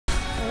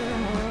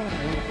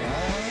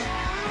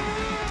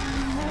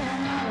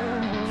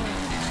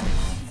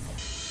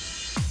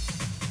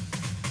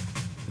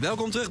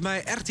Welkom terug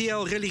bij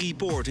RTL Rally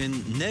Report.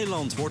 In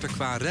Nederland wordt er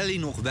qua rally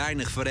nog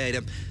weinig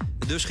verreden.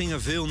 Dus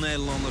gingen veel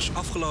Nederlanders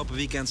afgelopen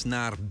weekend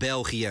naar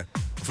België.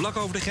 Vlak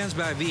over de grens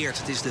bij Weert.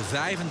 Het is de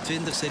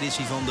 25e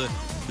editie van de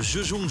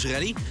Sezoens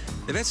rally.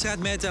 De wedstrijd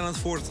meetellend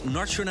voor het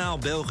Nationaal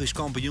Belgisch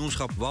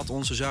Kampioenschap, wat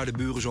onze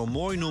zuidenburen zo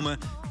mooi noemen,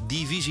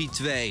 Divisie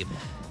 2.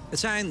 Het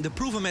zijn de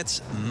proeven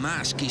met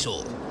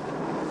Maaskant.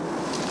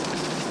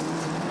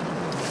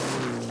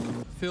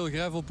 Veel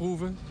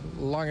gravelproeven,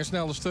 lange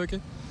snelle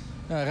stukken.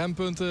 Ja,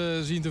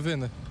 rempunten zien te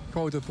vinden.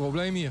 Groot het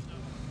probleem hier.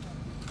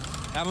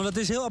 Ja, maar dat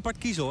is heel apart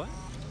kiezel, hè?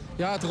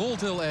 Ja, het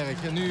rolt heel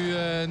erg. En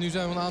nu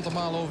zijn we een aantal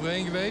malen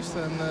overheen geweest.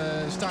 En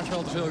het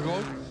startveld is heel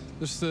groot.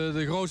 Dus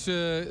de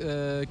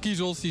grootste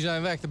kiezels die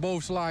zijn weg. De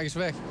bovenste laag is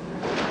weg.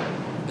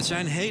 Het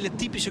zijn hele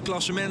typische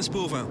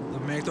klassementsproeven.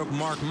 Dat merkt ook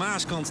Mark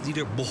Maaskant, die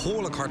er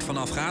behoorlijk hard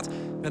vanaf gaat.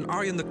 En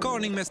Arjen de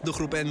Koning met de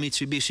groep N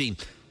Mitsubishi.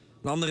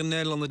 Een andere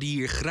Nederlander die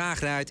hier graag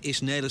rijdt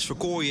is Nelis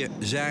Verkooijen.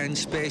 Zijn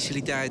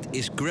specialiteit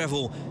is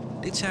gravel.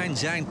 Dit zijn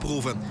zijn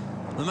proeven.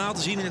 Normaal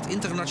te zien in het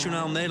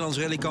internationaal Nederlands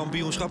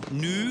rallykampioenschap.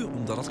 Nu,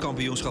 omdat het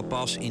kampioenschap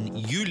pas in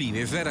juli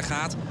weer verder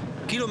gaat,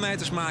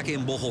 kilometers maken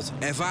in Bocholt.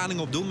 Ervaring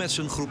opdoen met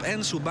zijn groep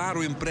N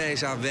Subaru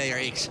Impreza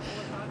WRX.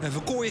 En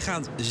Verkooijen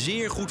gaat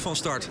zeer goed van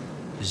start.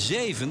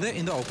 7e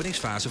in de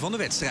openingsfase van de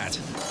wedstrijd.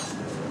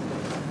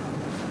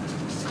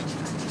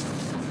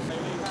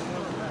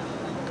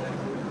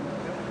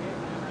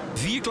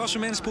 Vier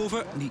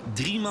klassementsproeven die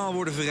 3 maal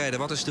worden verreden.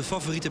 Wat is de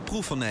favoriete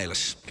proef van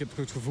Nelis? Ik heb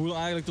het gevoel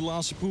eigenlijk de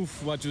laatste proef,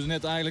 wat je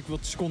net eigenlijk wat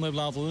seconden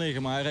hebt laten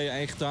liggen. Maar hij reed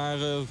echt daar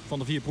van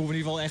de 4 proeven in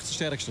ieder geval echt de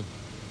sterkste.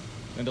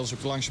 En dat is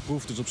ook de langste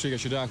proef, dus op zich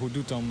als je daar goed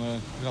doet, dan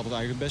gaat het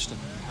eigenlijk het beste.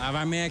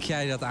 Waar merk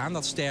jij dat aan,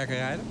 dat sterker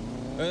rijden?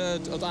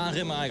 Het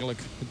aanremmen eigenlijk.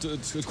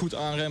 Het goed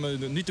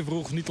aanremmen, niet te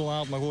vroeg, niet te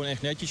laat, maar gewoon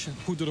echt netjes.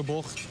 Goed door de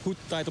bocht, goed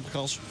tijd op het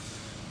gas.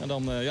 En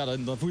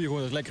dan voel je gewoon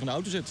dat je lekker in de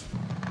auto zit.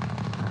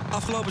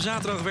 Afgelopen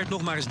zaterdag werd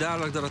nog maar eens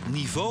duidelijk dat het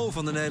niveau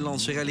van de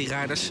Nederlandse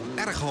rallyrijders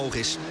erg hoog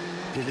is.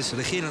 Dit is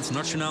regerend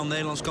nationaal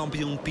Nederlands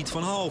kampioen Piet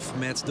van Hoof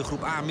met de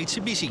groep A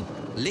Mitsubishi.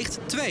 Ligt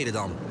tweede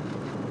dan.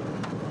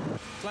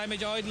 Klein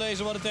beetje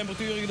uitlezen wat de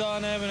temperaturen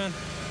gedaan hebben en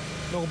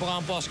nog een paar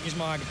aanpassingen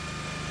maken.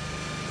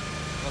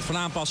 Wat voor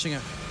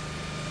aanpassingen?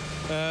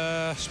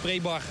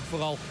 Spraybar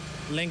vooral.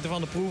 De lengte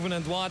van de proeven en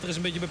het water is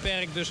een beetje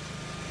beperkt. Dus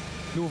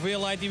de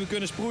hoeveelheid die we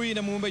kunnen sproeien,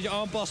 dan moeten we een beetje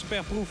aanpassen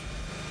per proef.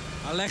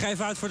 Leg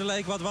even uit voor de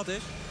leek wat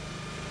is.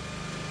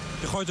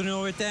 Je gooit er nu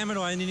alweer termen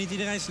doorheen die niet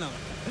iedereen snapt.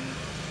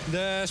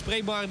 De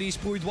spraybar die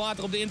sproeit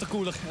water op de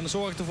intercooler. En dat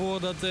zorgt ervoor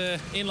dat de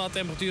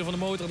inlaattemperatuur van de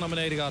motor naar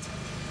beneden gaat.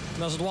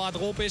 En als het water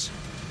op is,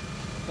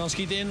 dan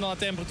schiet de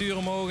inlaattemperatuur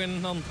omhoog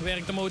en dan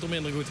werkt de motor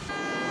minder goed.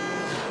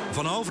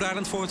 Van Hoof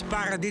rijdend voor het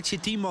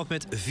Paraditje-team wat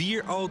met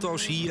 4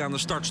 auto's hier aan de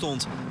start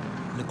stond.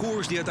 De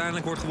koers die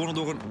uiteindelijk wordt gewonnen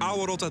door een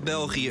oude rot uit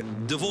België.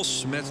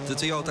 Devos met de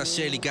Toyota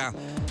Celica.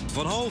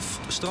 Van Hoof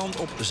strandt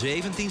op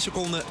 17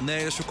 seconden.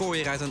 Nelis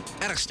Verkooijen rijdt een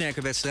erg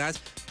sterke wedstrijd.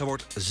 Hij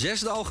wordt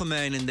 6e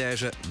algemeen in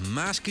deze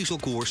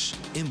Maaskieselkoers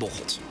in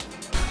Bocholt.